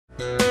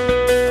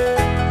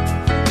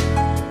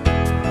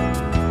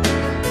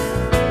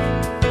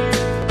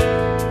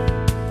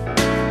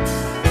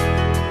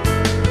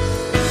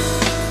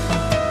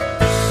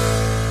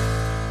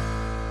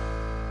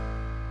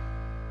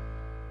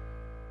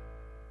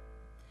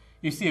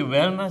You see,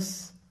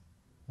 wellness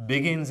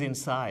begins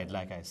inside,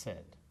 like I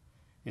said.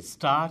 It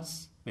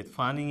starts with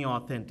finding your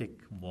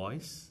authentic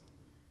voice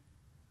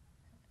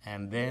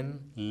and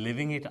then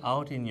living it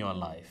out in your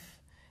life,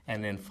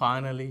 and then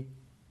finally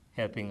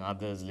helping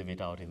others live it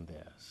out in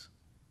theirs.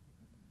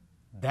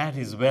 That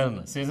is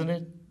wellness, isn't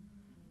it?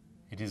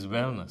 It is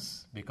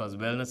wellness, because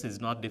wellness is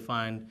not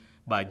defined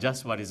by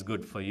just what is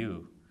good for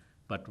you,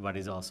 but what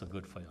is also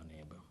good for your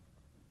neighbor.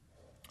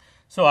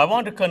 So I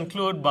want to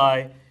conclude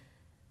by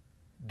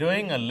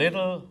doing a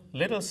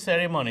little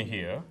ceremony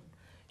here.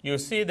 You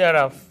see there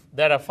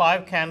are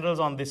 5 candles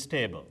on this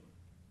table.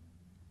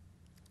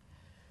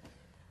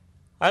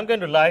 I'm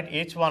going to light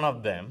each one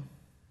of them,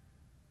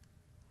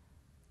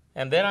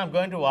 and then I'm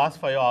going to ask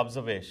for your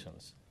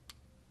observations.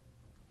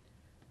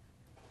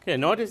 Okay,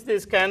 notice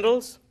these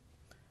candles.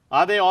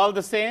 Are they all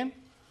the same?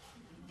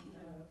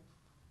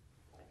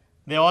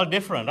 They're all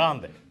different,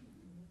 aren't they?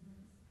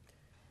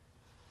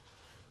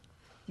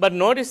 But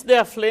notice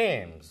their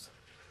flames.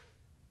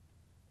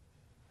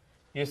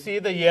 You see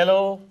the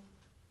yellow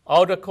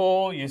outer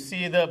core, you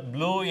see the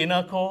blue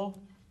inner core.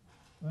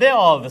 They're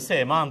all the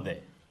same, aren't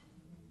they?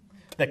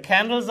 The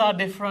candles are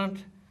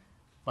different,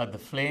 but the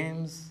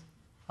flames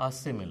are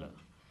similar.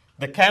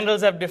 The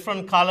candles have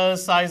different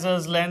colors,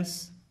 sizes,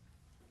 lengths,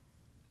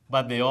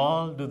 but they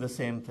all do the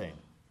same thing.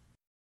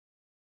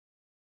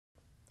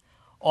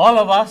 All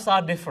of us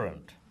are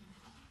different.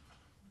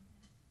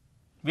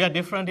 We are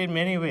different in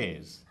many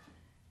ways,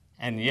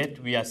 and yet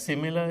we are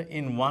similar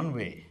in one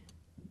way.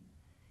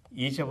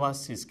 Each of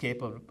us is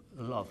capable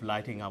of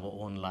lighting our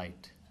own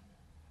light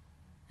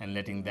and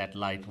letting that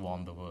light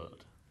warm the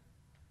world.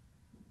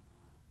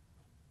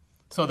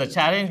 So the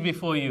challenge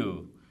before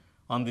you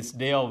on this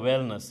day of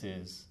wellness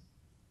is,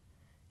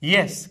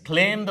 yes,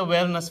 claim the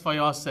wellness for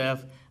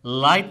yourself,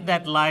 light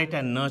that light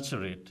and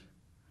nurture it,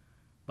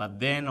 but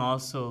then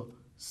also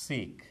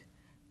seek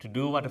to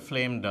do what a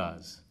flame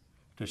does,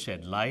 to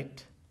shed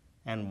light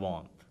and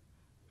warmth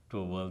to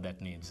a world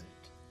that needs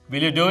it.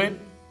 Will you do it?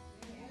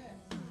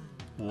 Yes.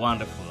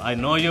 Wonderful. I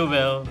know you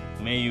will.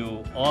 May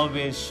you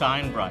always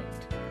shine bright,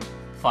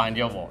 find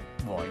your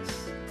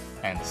voice,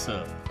 and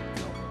serve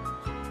your